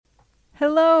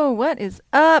Hello, what is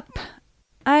up?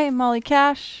 I am Molly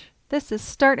Cash. This is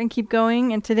Start and Keep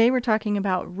Going, and today we're talking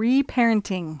about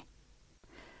reparenting.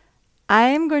 I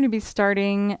am going to be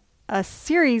starting a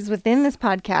series within this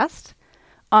podcast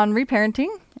on reparenting.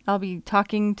 I'll be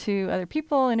talking to other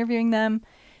people, interviewing them.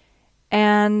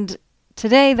 And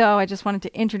today, though, I just wanted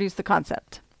to introduce the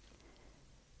concept.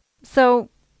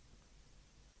 So,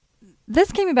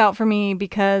 this came about for me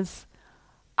because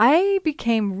I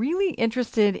became really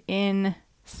interested in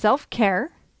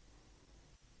self-care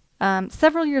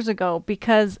several years ago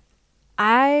because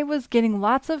I was getting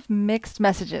lots of mixed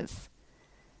messages.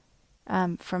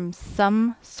 From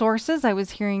some sources, I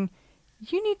was hearing,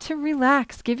 you need to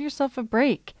relax, give yourself a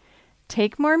break,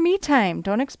 take more me time,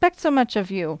 don't expect so much of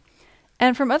you.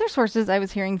 And from other sources, I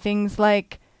was hearing things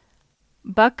like,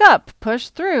 buck up, push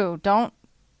through, don't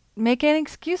make any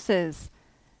excuses.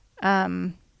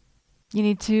 You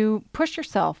need to push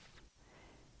yourself.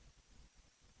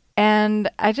 And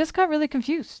I just got really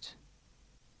confused.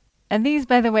 And these,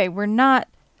 by the way, were not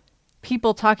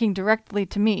people talking directly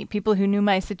to me, people who knew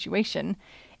my situation.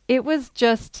 It was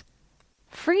just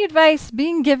free advice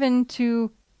being given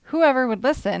to whoever would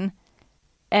listen.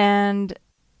 And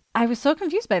I was so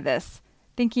confused by this,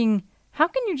 thinking, how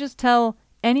can you just tell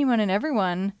anyone and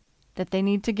everyone that they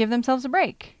need to give themselves a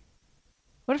break?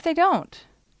 What if they don't?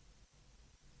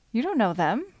 You don't know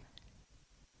them.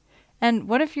 And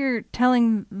what if you're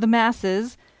telling the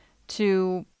masses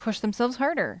to push themselves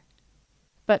harder?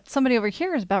 But somebody over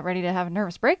here is about ready to have a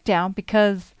nervous breakdown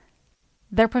because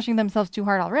they're pushing themselves too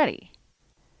hard already.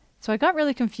 So I got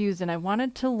really confused and I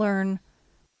wanted to learn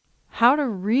how to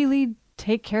really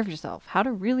take care of yourself, how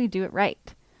to really do it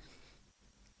right.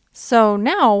 So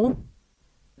now,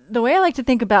 the way I like to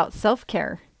think about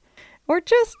self-care, or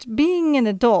just being an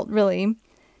adult really,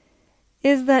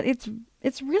 is that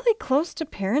it's really close to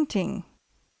parenting,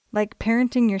 like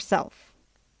parenting yourself.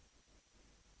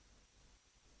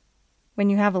 When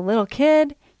you have a little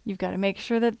kid, you've got to make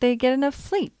sure that they get enough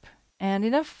sleep and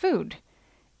enough food,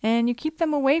 and you keep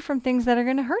them away from things that are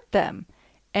going to hurt them,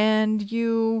 and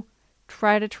you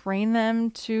try to train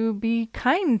them to be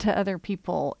kind to other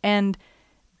people and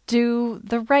do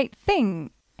the right thing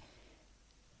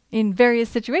in various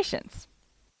situations.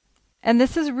 And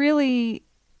this is really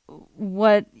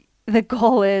what the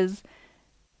goal is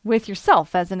with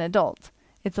yourself as an adult.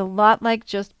 It's a lot like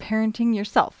just parenting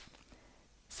yourself.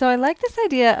 So I like this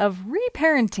idea of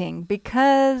reparenting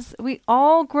because we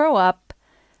all grow up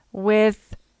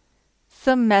with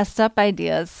some messed up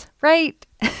ideas, right?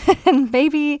 And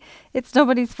maybe it's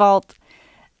nobody's fault.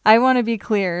 I want to be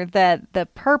clear that the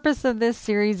purpose of this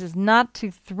series is not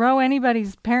to throw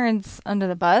anybody's parents under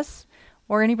the bus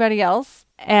or anybody else.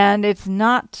 And it's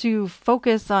not to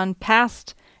focus on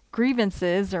past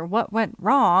grievances or what went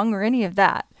wrong or any of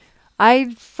that.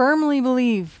 I firmly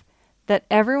believe that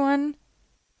everyone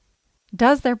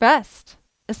does their best,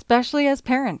 especially as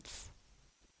parents.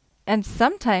 And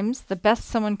sometimes the best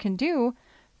someone can do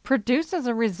produces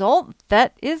a result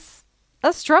that is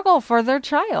a struggle for their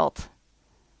child.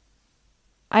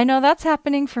 I know that's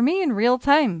happening for me in real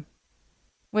time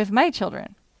with my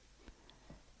children.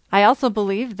 I also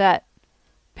believe that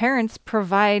parents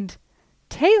provide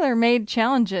tailor-made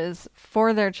challenges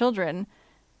for their children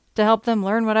to help them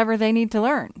learn whatever they need to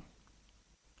learn.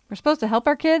 We're supposed to help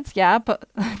our kids, yeah, but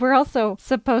we're also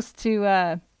supposed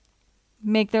to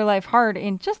make their life hard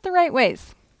in just the right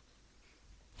ways.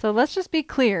 So let's just be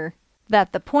clear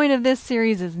that the point of this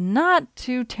series is not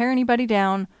to tear anybody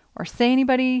down or say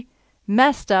anybody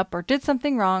messed up or did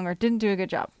something wrong or didn't do a good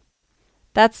job.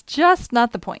 That's just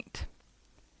not the point.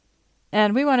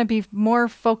 And we want to be more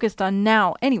focused on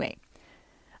now. Anyway,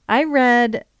 I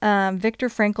read Viktor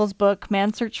Frankl's book,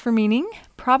 Man's Search for Meaning,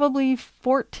 probably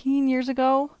 14 years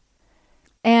ago.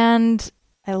 And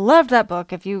I loved that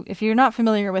book. If you're not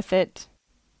familiar with it,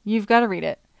 you've got to read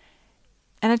it.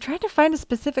 And I tried to find a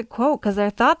specific quote because I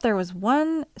thought there was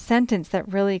one sentence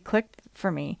that really clicked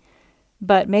for me.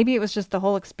 But maybe it was just the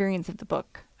whole experience of the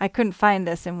book. I couldn't find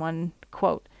this in one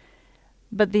quote.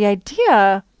 But the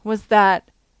idea was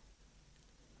that,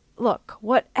 look,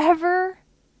 whatever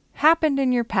happened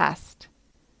in your past,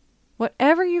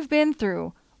 whatever you've been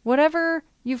through, whatever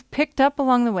you've picked up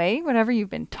along the way, whatever you've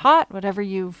been taught, whatever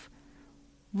you've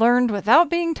learned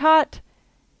without being taught,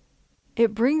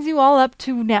 it brings you all up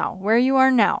to now, where you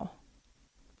are now.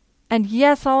 And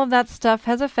yes, all of that stuff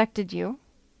has affected you.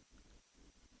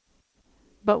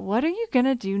 But what are you going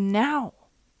to do now?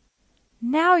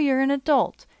 Now you're an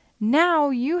adult. Now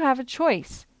you have a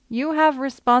choice. You have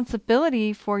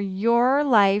responsibility for your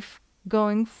life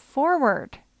going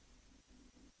forward.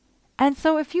 And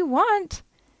so if you want,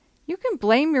 You can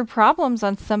blame your problems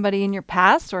on somebody in your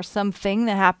past or something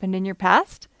that happened in your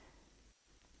past,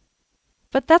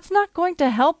 but that's not going to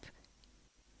help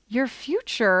your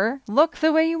future look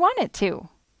the way you want it to.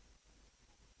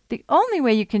 The only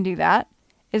way you can do that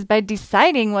is by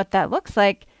deciding what that looks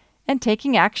like and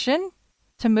taking action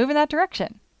to move in that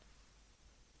direction.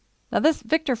 Now, this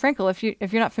Viktor Frankl,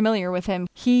 if you're not familiar with him,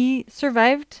 he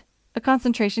survived a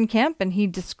concentration camp, and he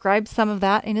describes some of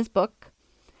that in his book.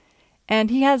 And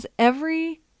he has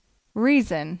every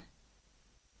reason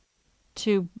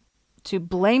to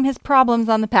blame his problems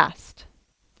on the past,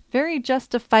 very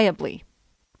justifiably.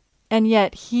 And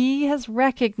yet he has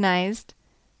recognized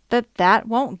that that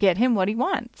won't get him what he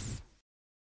wants.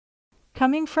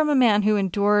 Coming from a man who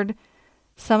endured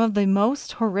some of the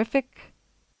most horrific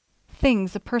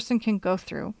things a person can go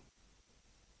through,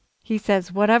 he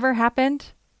says, whatever happened,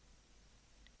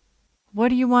 what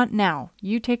do you want now?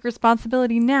 You take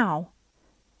responsibility now.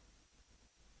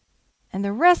 And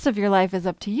the rest of your life is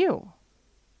up to you.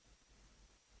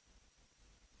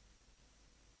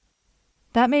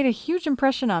 That made a huge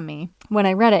impression on me when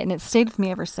I read it, and it stayed with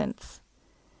me ever since.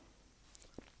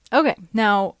 Okay,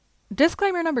 now,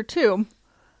 disclaimer number 2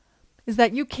 is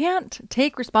that you can't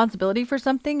take responsibility for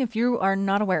something if you are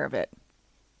not aware of it.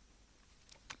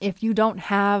 If you don't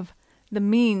have the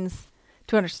means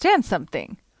to understand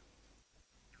something.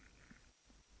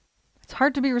 It's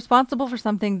hard to be responsible for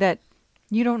something that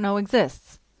you don't know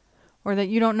exists, or that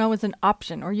you don't know is an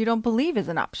option, or you don't believe is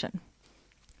an option.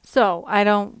 So I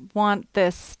don't want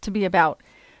this to be about,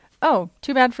 oh,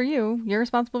 too bad for you. You're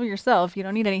responsible for yourself. You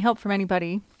don't need any help from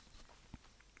anybody.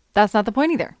 That's not the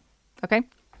point either. Okay?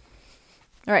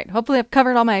 All right. Hopefully I've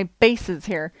covered all my bases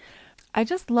here. I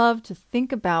just love to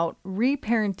think about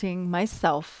reparenting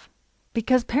myself,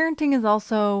 because parenting is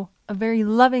also a very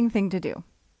loving thing to do.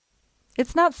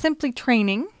 It's not simply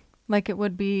training like it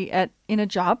would be in a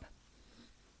job.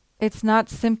 It's not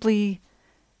simply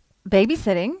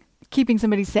babysitting, keeping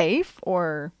somebody safe,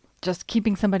 or just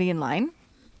keeping somebody in line.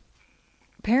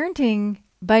 Parenting,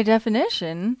 by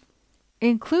definition,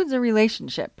 includes a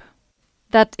relationship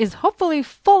that is hopefully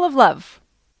full of love.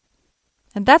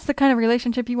 And that's the kind of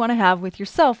relationship you want to have with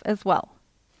yourself as well.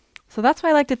 So that's why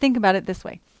I like to think about it this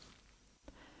way.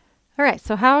 All right,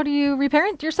 so how do you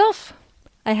reparent yourself?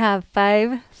 I have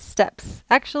 5 steps.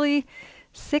 Actually,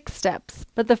 6 steps.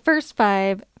 But the first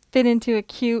 5 fit into a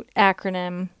cute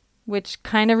acronym, which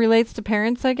kind of relates to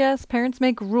parents, I guess. Parents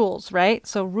make rules, right?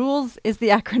 So rules is the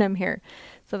acronym here.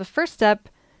 So the first step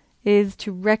is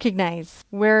to recognize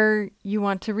where you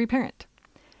want to reparent.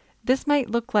 This might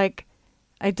look like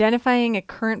identifying a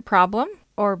current problem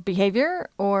or behavior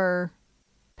or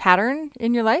pattern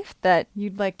in your life that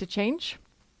you'd like to change.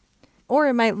 Or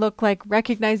it might look like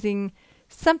recognizing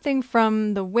something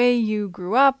from the way you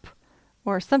grew up,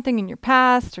 or something in your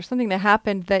past, or something that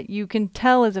happened that you can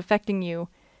tell is affecting you.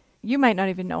 You might not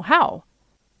even know how,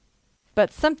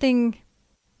 but something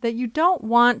that you don't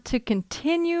want to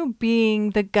continue being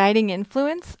the guiding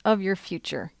influence of your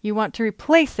future. You want to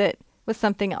replace it with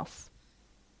something else.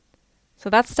 So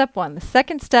that's step 1. The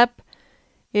second step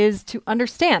is to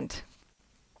understand.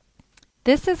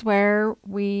 This is where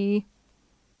we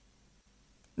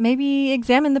maybe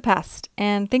examine the past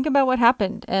and think about what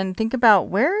happened and think about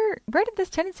where did this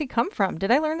tendency come from? Did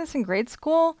I learn this in grade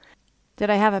school? Did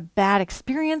I have a bad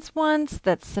experience once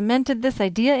that cemented this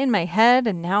idea in my head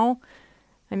and now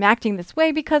I'm acting this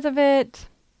way because of it?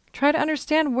 Try to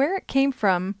understand where it came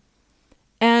from.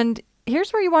 And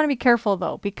here's where you want to be careful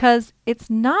though, because it's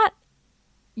not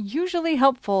usually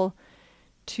helpful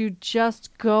to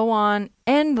just go on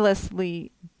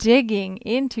endlessly digging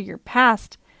into your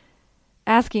past,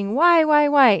 asking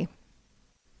why?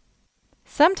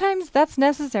 Sometimes that's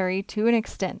necessary to an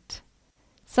extent.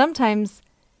 Sometimes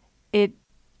it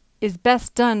is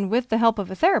best done with the help of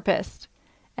a therapist.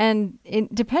 And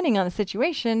depending on the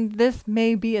situation, this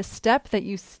may be a step that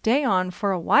you stay on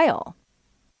for a while.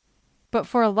 But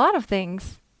for a lot of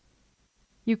things,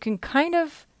 you can kind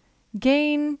of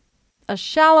gain a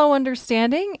shallow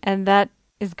understanding, and that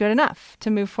is good enough to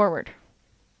move forward.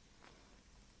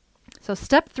 So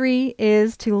step 3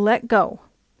 is to let go.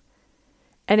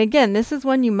 And again, this is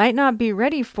one you might not be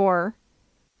ready for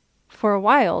a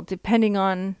while, depending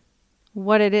on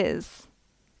what it is.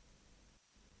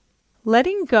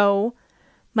 Letting go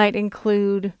might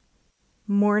include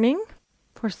mourning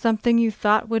for something you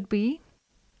thought would be.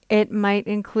 It might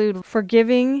include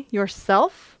forgiving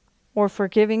yourself or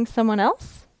forgiving someone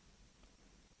else.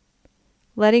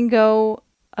 Letting go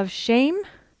of shame,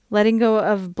 letting go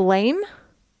of blame.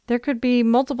 There could be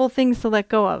multiple things to let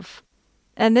go of.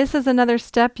 And this is another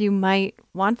step you might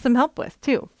want some help with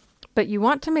too. But you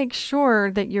want to make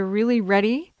sure that you're really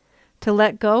ready to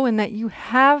let go and that you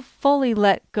have fully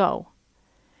let go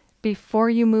before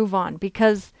you move on.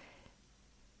 Because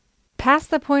past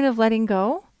the point of letting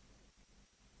go,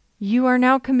 you are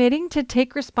now committing to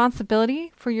take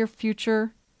responsibility for your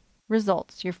future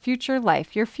results, your future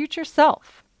life, your future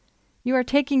self. You are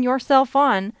taking yourself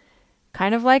on,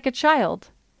 kind of like a child,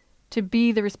 to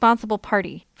be the responsible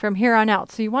party from here on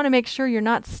out. So you want to make sure you're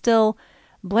not still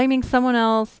blaming someone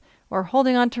else or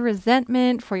holding on to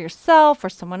resentment for yourself or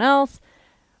someone else,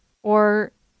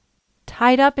 or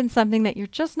tied up in something that you're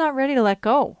just not ready to let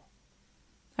go.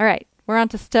 All right, we're on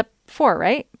to step 4,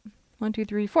 right? 1, 2,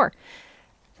 3, 4.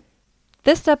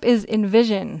 This step is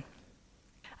envision.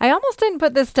 I almost didn't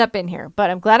put this step in here, but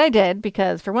I'm glad I did,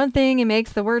 because for one thing, it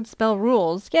makes the word spell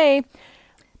rules. Yay.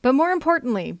 But more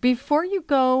importantly, before you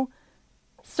go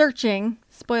searching,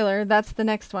 spoiler, that's the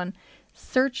next one,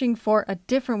 searching for a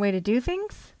different way to do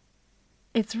things,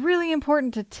 it's really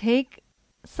important to take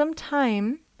some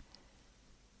time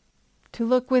to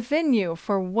look within you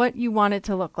for what you want it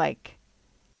to look like.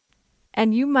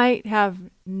 And you might have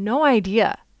no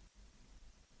idea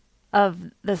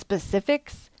of the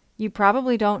specifics. You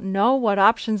probably don't know what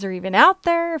options are even out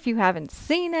there if you haven't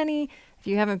seen any, if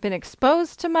you haven't been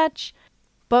exposed to much.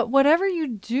 But whatever you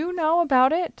do know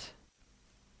about it,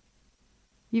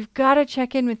 you've got to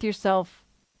check in with yourself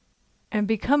and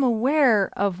become aware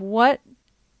of what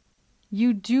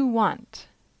you do want.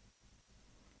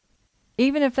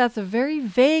 Even if that's a very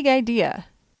vague idea.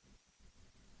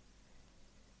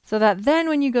 So that then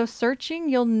when you go searching,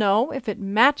 you'll know if it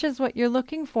matches what you're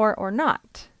looking for or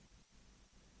not.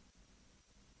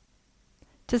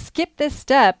 To skip this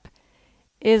step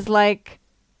is like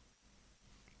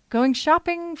going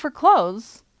shopping for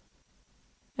clothes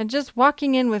and just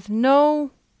walking in with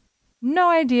no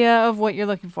idea of what you're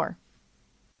looking for.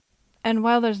 And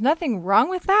while there's nothing wrong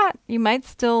with that, you might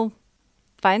still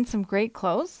find some great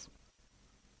clothes.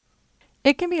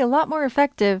 It can be a lot more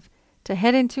effective to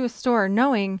head into a store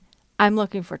knowing I'm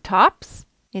looking for tops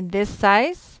in this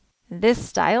size, this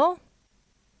style,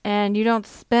 and you don't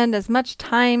spend as much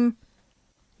time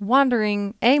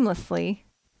wandering aimlessly,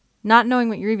 not knowing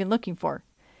what you're even looking for.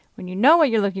 When you know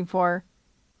what you're looking for,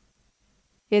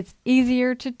 it's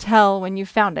easier to tell when you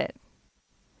found it.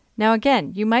 Now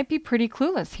again, you might be pretty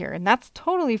clueless here, and that's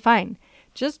totally fine.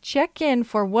 Just check in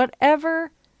for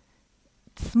whatever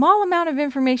small amount of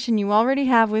information you already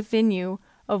have within you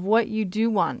of what you do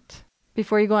want.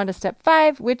 Before you go on to step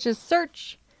 5, which is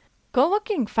search, go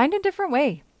looking, find a different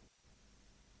way.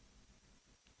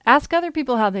 Ask other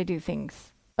people how they do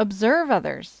things. Observe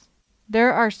others.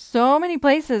 There are so many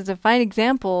places to find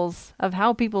examples of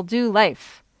how people do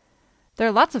life. There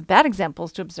are lots of bad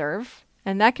examples to observe,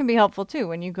 and that can be helpful too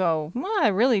when you go, well, I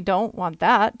really don't want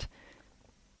that.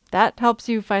 That helps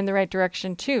you find the right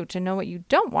direction too, to know what you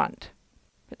don't want.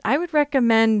 But I would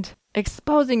recommend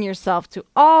exposing yourself to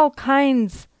all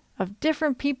kinds of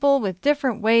different people with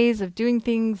different ways of doing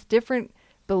things, different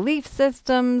belief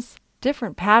systems,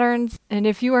 different patterns. And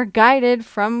if you are guided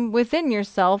from within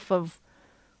yourself of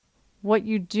what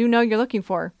you do know you're looking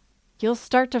for, you'll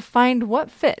start to find what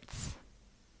fits.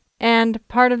 And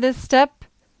part of this step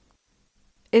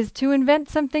is to invent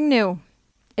something new,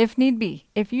 if need be.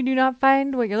 If you do not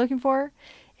find what you're looking for,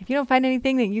 if you don't find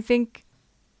anything that you think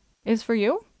is for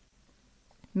you,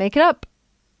 make it up.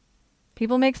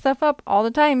 People make stuff up all the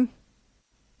time.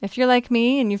 If you're like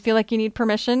me and you feel like you need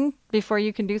permission before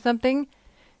you can do something,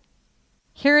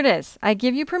 here it is. I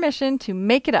give you permission to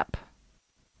make it up.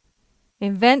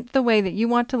 Invent the way that you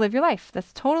want to live your life.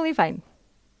 That's totally fine.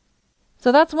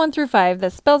 So that's 1 through 5.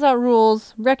 That spells out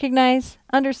rules: recognize,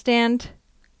 understand,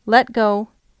 let go,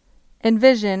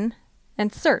 envision,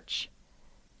 and search.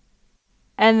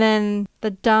 And then the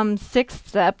dumb 6th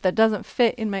step that doesn't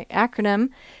fit in my acronym,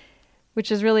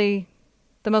 which is really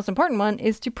the most important one,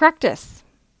 is to practice.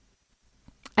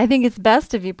 I think it's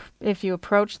best if you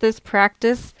approach this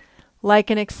practice like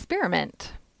an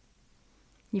experiment.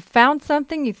 You found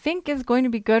something you think is going to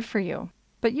be good for you,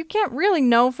 but you can't really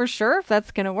know for sure if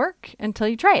that's going to work until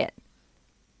you try it.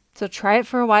 So try it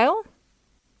for a while,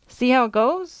 see how it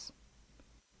goes,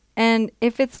 and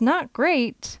if it's not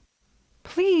great,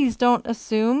 please don't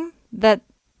assume that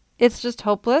it's just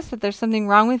hopeless, that there's something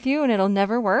wrong with you and it'll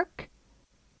never work.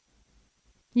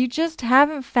 You just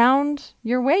haven't found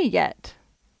your way yet.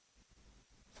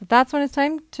 So that's when it's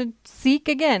time to seek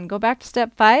again. Go back to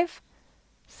step 5.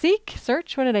 Seek,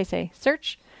 search, what did I say?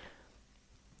 Search.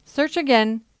 Search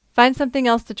again, find something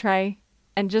else to try,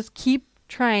 and just keep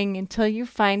trying until you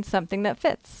find something that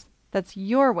fits. That's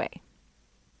your way.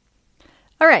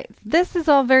 All right, this is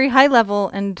all very high level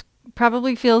and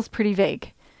probably feels pretty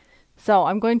vague. So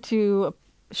I'm going to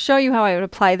show you how I would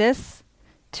apply this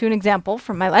to an example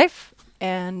from my life,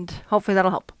 and hopefully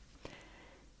that'll help.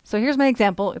 So here's my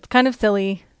example. It's kind of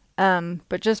silly,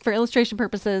 but just for illustration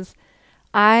purposes,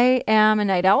 I am a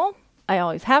night owl. I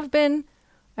always have been.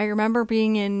 I remember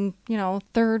being in,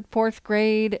 third, fourth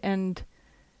grade and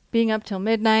being up till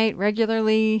midnight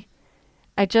regularly.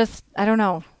 I don't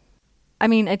know. I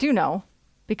mean, I do know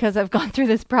because I've gone through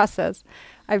this process.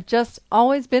 I've just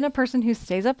always been a person who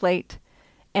stays up late.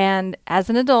 And as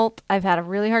an adult, I've had a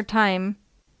really hard time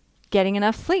getting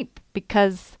enough sleep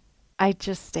because I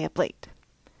just stay up late.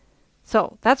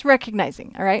 So that's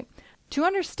recognizing, all right? To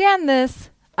understand this,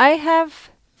 I have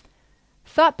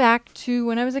thought back to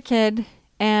when I was a kid,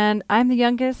 and I'm the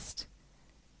youngest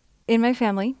in my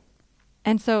family.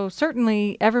 And so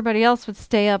certainly everybody else would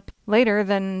stay up later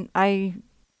than I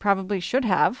probably should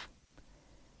have.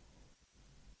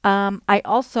 I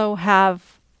also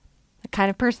have a kind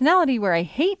of personality where I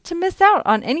hate to miss out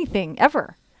on anything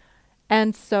ever.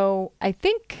 And so I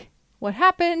think what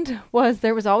happened was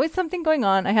there was always something going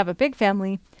on. I have a big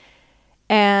family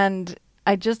and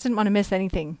I just didn't want to miss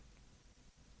anything.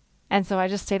 And so I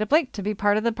just stayed up late to be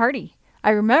part of the party.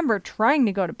 I remember trying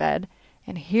to go to bed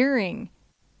and hearing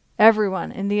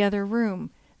everyone in the other room.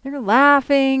 They're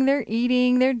laughing, they're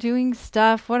eating, they're doing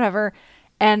stuff, whatever.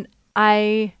 And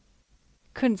I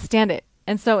couldn't stand it.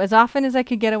 And so as often as I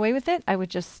could get away with it, I would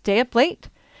just stay up late.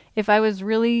 If I was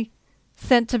really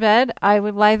sent to bed, I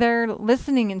would lie there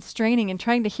listening and straining and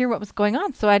trying to hear what was going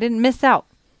on so I didn't miss out.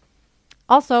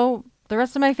 Also, the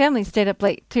rest of my family stayed up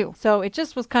late too. So it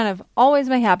just was kind of always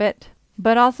my habit.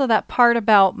 But also that part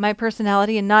about my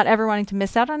personality and not ever wanting to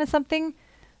miss out on something,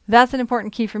 that's an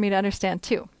important key for me to understand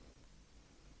too.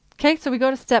 Okay, so we go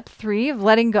to step 3 of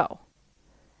letting go.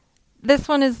 This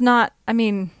one is not,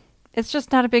 it's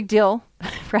just not a big deal,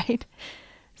 right?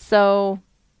 So,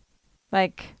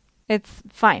 it's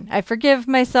fine. I forgive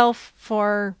myself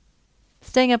for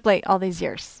staying up late all these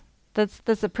years.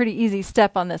 That's a pretty easy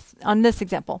step on this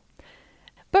example.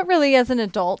 But really, as an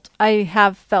adult, I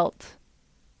have felt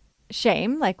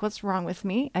shame, like what's wrong with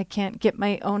me? I can't get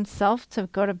my own self to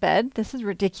go to bed. This is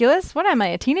ridiculous. What am I,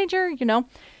 a teenager?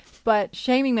 But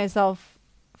shaming myself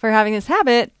for having this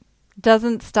habit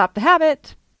doesn't stop the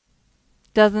habit,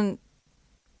 doesn't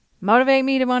motivate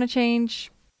me to want to change.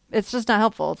 It's just not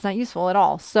helpful. It's not useful at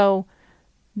all. So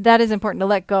that is important to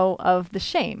let go of the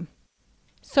shame.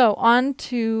 So on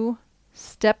to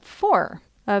step 4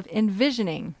 of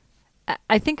envisioning.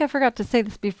 I think I forgot to say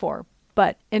this before,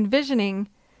 but envisioning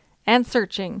and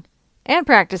searching and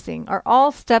practicing are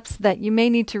all steps that you may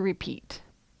need to repeat.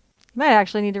 You might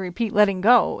actually need to repeat letting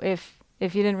go if you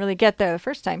didn't really get there the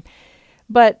first time.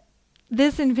 But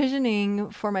this envisioning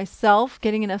for myself,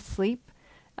 getting enough sleep,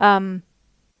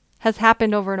 has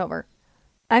happened over and over.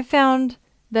 I found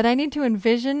that I need to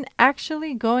envision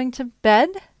actually going to bed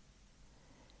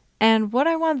and what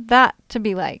I want that to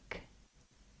be like.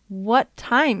 What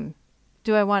time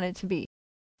do I want it to be?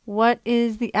 What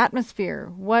is the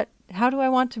atmosphere? How do I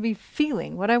want to be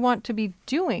feeling? What I want to be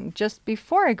doing just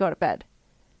before I go to bed?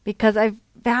 Because I've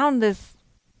found this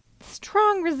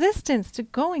strong resistance to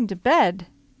going to bed.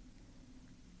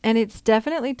 And it's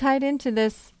definitely tied into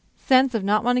this sense of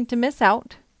not wanting to miss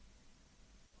out.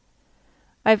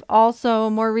 I've also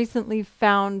more recently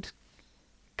found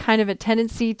kind of a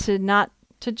tendency to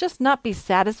just not be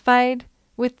satisfied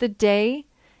with the day.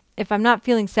 If I'm not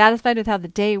feeling satisfied with how the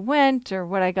day went or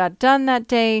what I got done that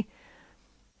day,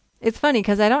 it's funny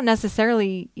because I don't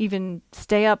necessarily even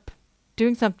stay up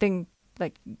doing something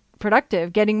like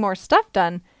productive, getting more stuff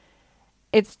done.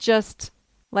 It's just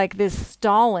like this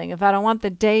stalling if I don't want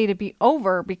the day to be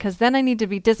over because then I need to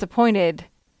be disappointed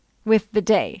with the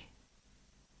day.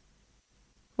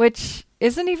 Which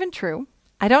isn't even true.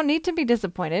 I don't need to be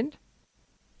disappointed.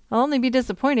 I'll only be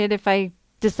disappointed if I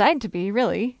decide to be,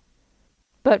 really.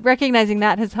 But recognizing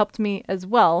that has helped me as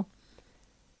well.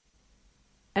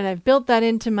 And I've built that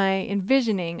into my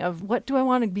envisioning of what do I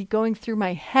want to be going through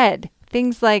my head.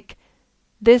 Things like,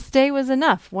 this day was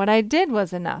enough. What I did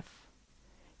was enough.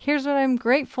 Here's what I'm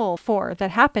grateful for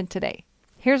that happened today.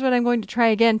 Here's what I'm going to try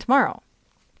again tomorrow.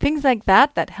 Things like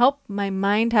that help my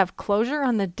mind have closure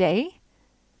on the day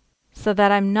so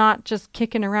that I'm not just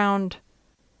kicking around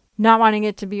not wanting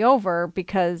it to be over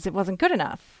because it wasn't good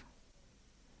enough.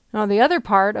 Now, the other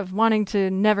part of wanting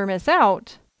to never miss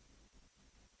out,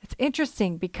 it's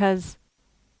interesting because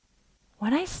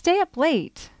when I stay up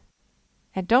late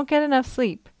and don't get enough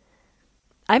sleep,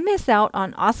 I miss out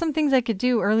on awesome things I could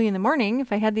do early in the morning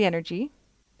if I had the energy.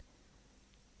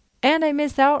 And I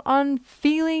miss out on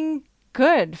feeling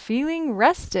good, feeling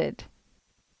rested.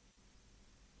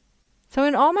 So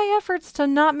in all my efforts to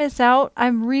not miss out,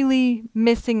 I'm really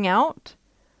missing out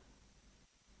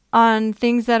on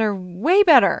things that are way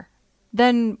better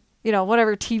than,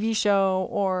 whatever TV show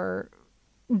or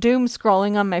doom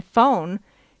scrolling on my phone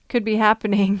could be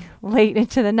happening late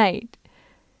into the night.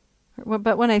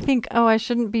 But when I think, I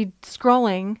shouldn't be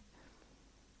scrolling,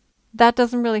 that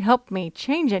doesn't really help me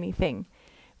change anything.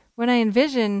 When I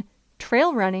envision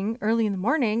trail running early in the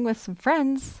morning with some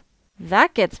friends,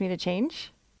 that gets me to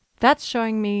change. That's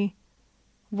showing me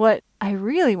what I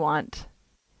really want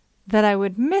that I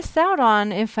would miss out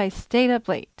on if I stayed up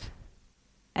late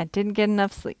and didn't get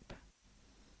enough sleep.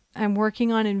 I'm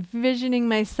working on envisioning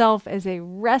myself as a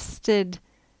rested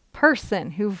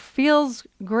person who feels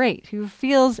great, who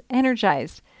feels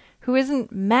energized, who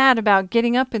isn't mad about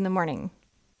getting up in the morning.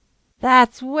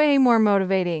 That's way more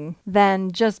motivating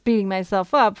than just beating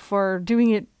myself up for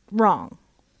doing it wrong.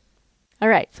 All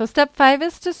right, so step 5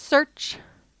 is to search.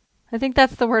 I think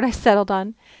that's the word I settled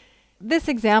on. This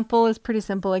example is pretty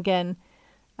simple again.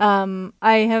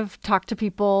 I have talked to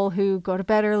people who go to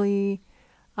bed early.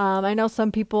 I know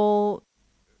some people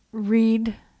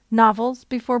read novels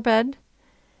before bed,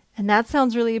 and that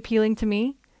sounds really appealing to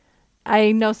me.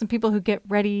 I know some people who get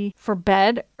ready for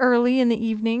bed early in the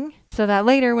evening so that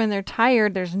later when they're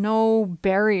tired, there's no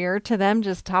barrier to them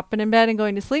just hopping in bed and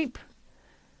going to sleep.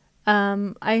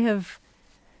 I have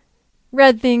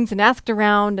read things and asked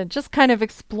around and just kind of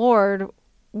explored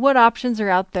what options are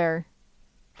out there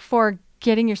for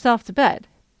getting yourself to bed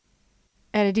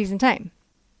at a decent time.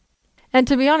 And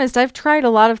to be honest, I've tried a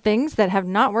lot of things that have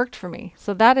not worked for me.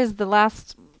 So that is the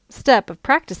last step of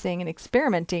practicing and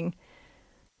experimenting.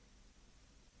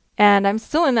 And I'm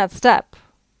still in that step.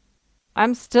 I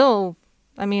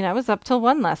was up till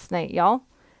 1 last night, y'all.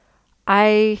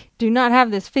 I do not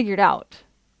have this figured out.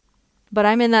 But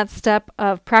I'm in that step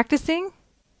of practicing,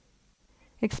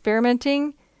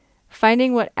 experimenting,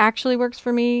 finding what actually works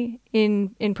for me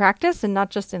in practice and not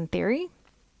just in theory.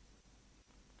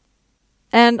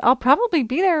 And I'll probably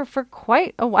be there for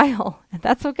quite a while, and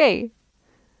that's okay.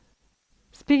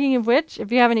 Speaking of which,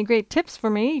 if you have any great tips for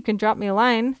me, you can drop me a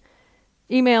line.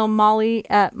 Email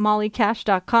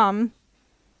molly@mollycash.com.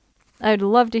 I'd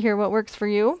love to hear what works for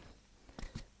you.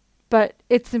 But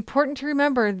it's important to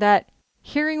remember that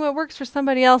hearing what works for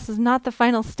somebody else is not the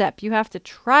final step. You have to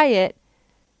try it,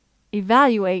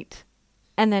 evaluate,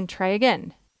 and then try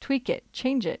again. Tweak it,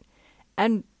 change it.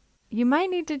 And you might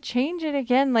need to change it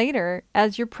again later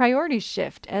as your priorities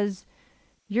shift, as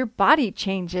your body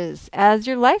changes, as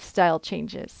your lifestyle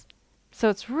changes. So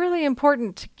it's really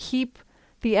important to keep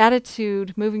the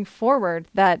attitude moving forward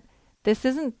that this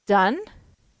isn't done,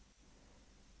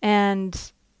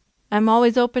 and I'm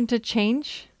always open to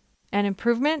change and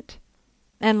improvement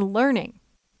and learning,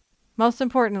 most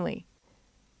importantly.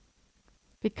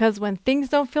 Because when things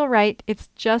don't feel right, it's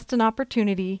just an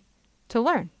opportunity to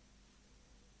learn.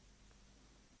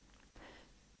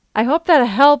 I hope that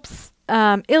helps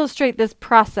illustrate this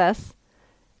process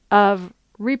of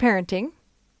reparenting.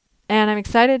 And I'm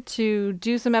excited to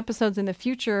do some episodes in the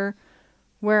future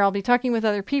where I'll be talking with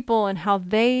other people and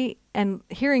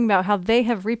hearing about how they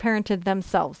have reparented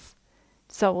themselves.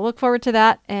 So we'll look forward to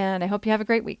that, and I hope you have a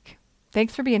great week.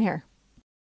 Thanks for being here.